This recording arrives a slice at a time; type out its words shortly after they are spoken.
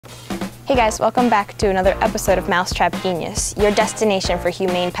Hey guys, welcome back to another episode of Mousetrap Genius, your destination for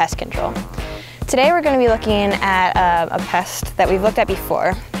humane pest control. Today we're going to be looking at a pest that we've looked at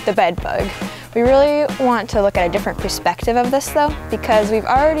before, the bedbug. We really want to look at a different perspective of this though, because we've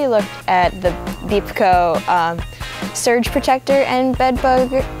already looked at the Beap Co surge protector and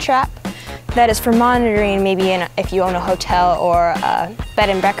bedbug trap that is for monitoring maybe if you own a hotel or a bed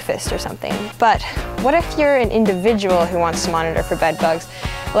and breakfast or something. But what if you're an individual who wants to monitor for bedbugs?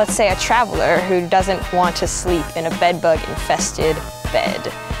 Let's say a traveler who doesn't want to sleep in a bedbug infested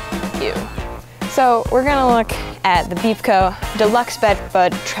bed. Ew. So we're gonna look at the Beap Co Deluxe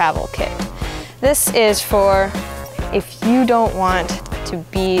Bedbug Travel Kit. This is for if you don't want to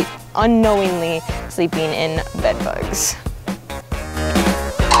be unknowingly sleeping in bedbugs.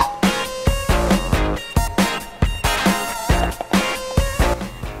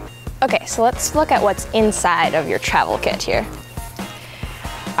 Okay, so let's look at what's inside of your travel kit here.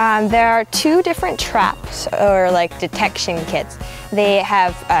 There are two different traps, or like detection kits. They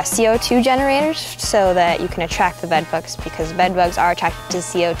have CO2 generators so that you can attract the bedbugs, because bedbugs are attracted to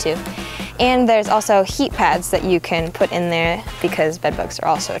CO2. And there's also heat pads that you can put in there because bedbugs are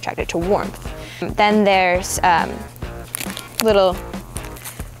also attracted to warmth. Then there's little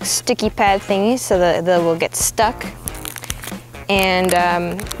sticky pad thingies so that they will get stuck. And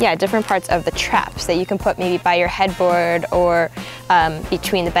yeah, different parts of the traps that you can put maybe by your headboard or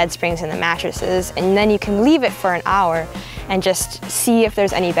between the bed springs and the mattresses, and then you can leave it for an hour and just see if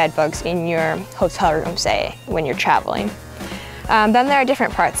there's any bed bugs in your hotel room, say, when you're traveling. Then there are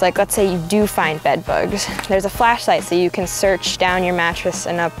different parts, like let's say you do find bed bugs. There's a flashlight so you can search down your mattress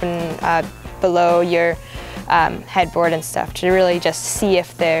and up and below your headboard and stuff to really just see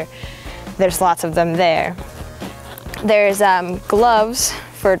if there's lots of them there. There's gloves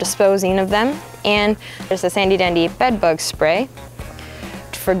for disposing of them, and there's a handy dandy bedbug spray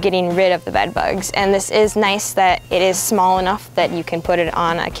for getting rid of the bed bugs. And this is nice that it is small enough that you can put it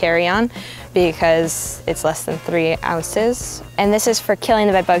on a carry-on because it's less than 3 ounces. And this is for killing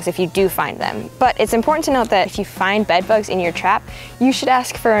the bed bugs if you do find them. But it's important to note that if you find bed bugs in your trap, you should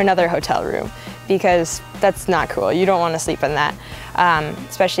ask for another hotel room, because that's not cool. You don't want to sleep in that,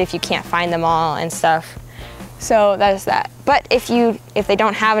 especially if you can't find them all and stuff. So that is that. But if they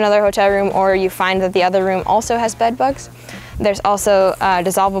don't have another hotel room, or you find that the other room also has bed bugs, there's also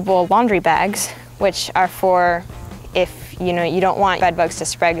dissolvable laundry bags, which are for if you don't want bed bugs to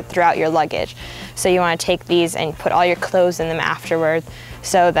spread throughout your luggage. So you want to take these and put all your clothes in them afterward,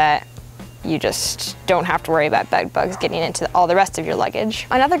 so that you just don't have to worry about bed bugs getting into all the rest of your luggage.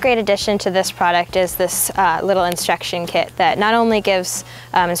 Another great addition to this product is this little instruction kit that not only gives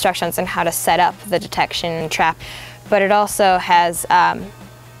instructions on how to set up the detection and trap, but it also has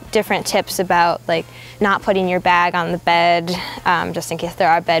different tips about like not putting your bag on the bed just in case there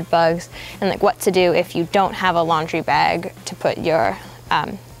are bed bugs, and like what to do if you don't have a laundry bag to put your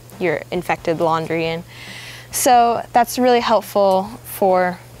infected laundry in. So that's really helpful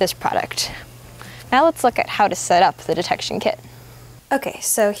for this product. Now let's look at how to set up the detection kit. Okay,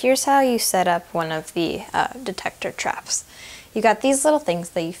 so here's how you set up one of the detector traps. You got these little things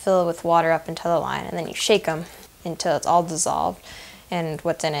that you fill with water up until the line, and then you shake them until it's all dissolved, and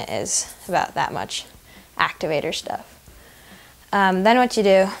what's in it is about that much activator stuff. Then what you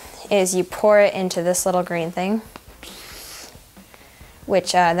do is you pour it into this little green thing,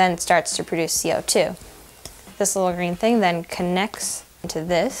 which then starts to produce CO2. This little green thing then connects into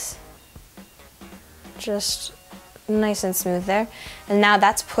this, just nice and smooth there. And now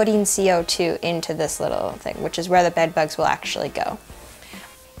that's putting CO2 into this little thing, which is where the bed bugs will actually go.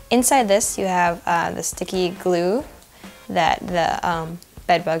 Inside this you have the sticky glue that the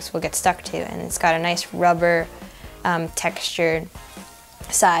bed bugs will get stuck to, and it's got a nice rubber textured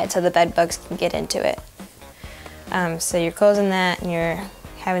side so the bed bugs can get into it. So you're closing that and you're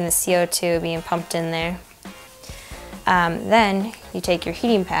having the CO2 being pumped in there. Then you take your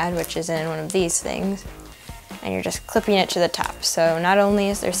heating pad, which is in one of these things, and you're just clipping it to the top. So not only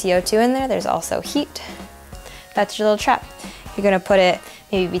is there CO2 in there, there's also heat. That's your little trap. You're gonna put it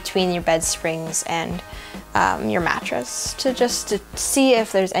maybe between your bed springs and your mattress to see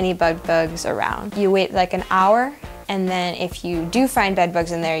if there's any bed bugs around. You wait like an hour, and then if you do find bed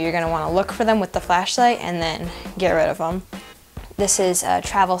bugs in there, you're gonna wanna look for them with the flashlight and then get rid of them. This is a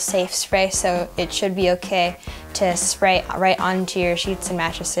travel safe spray, so it should be okay to spray right onto your sheets and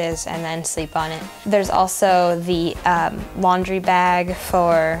mattresses and then sleep on it. There's also the laundry bag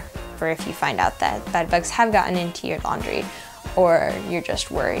for if you find out that bed bugs have gotten into your laundry, or you're just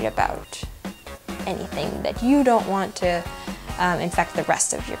worried about anything that you don't want to infect the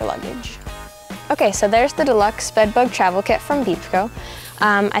rest of your luggage. Okay, so there's the Deluxe Bedbug Travel Kit from Beap Co.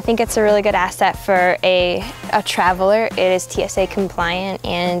 I think it's a really good asset for a traveler. It is TSA compliant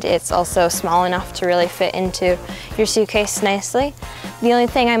and it's also small enough to really fit into your suitcase nicely. The only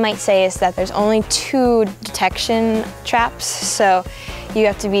thing I might say is that there's only 2 detection traps, so you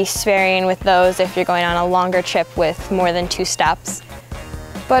have to be sparing with those if you're going on a longer trip with more than 2 stops.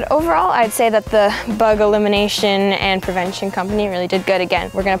 But overall, I'd say that the bug elimination and prevention company really did good.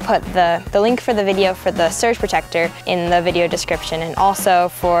 Again, we're gonna put the link for the video for the surge protector in the video description, and also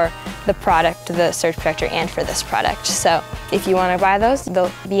for the product, the surge protector, and for this product. So if you wanna buy those,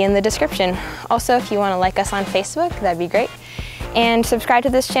 they'll be in the description. Also, if you wanna like us on Facebook, that'd be great. And subscribe to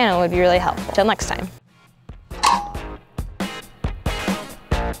this channel would be really helpful. Till next time.